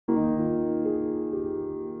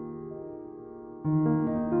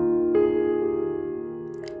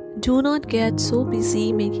Do not get so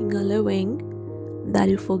busy making a living that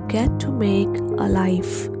you forget to make a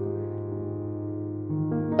life.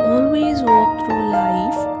 Always walk through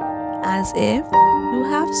life as if you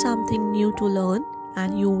have something new to learn,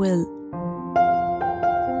 and you will.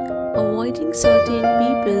 Avoiding certain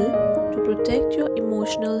people to protect your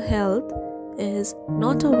emotional health is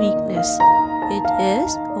not a weakness, it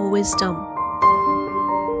is a wisdom.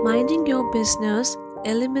 Minding your business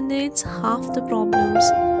eliminates half the problems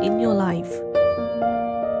in your life.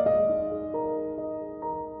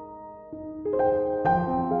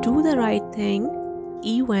 Do the right thing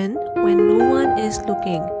even when no one is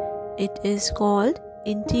looking. It is called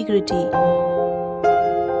integrity.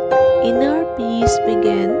 Inner peace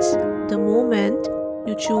begins the moment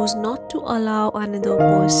you choose not to allow another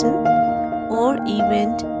person or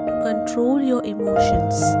event to control your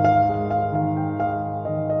emotions.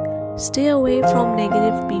 Stay away from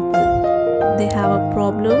negative people. They have a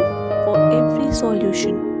problem for every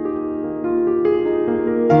solution.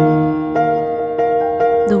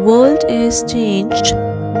 The world is changed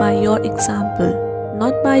by your example,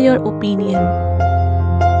 not by your opinion.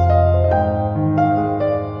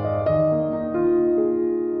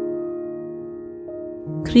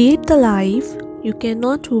 Create the life you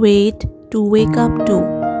cannot wait to wake up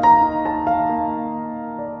to.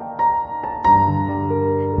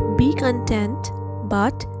 Be content,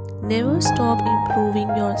 but never stop improving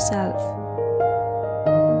yourself.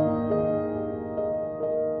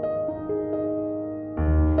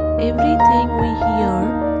 Everything we hear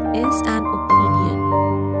is an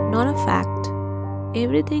opinion, not a fact.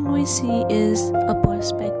 Everything we see is a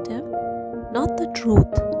perspective, not the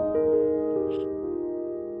truth.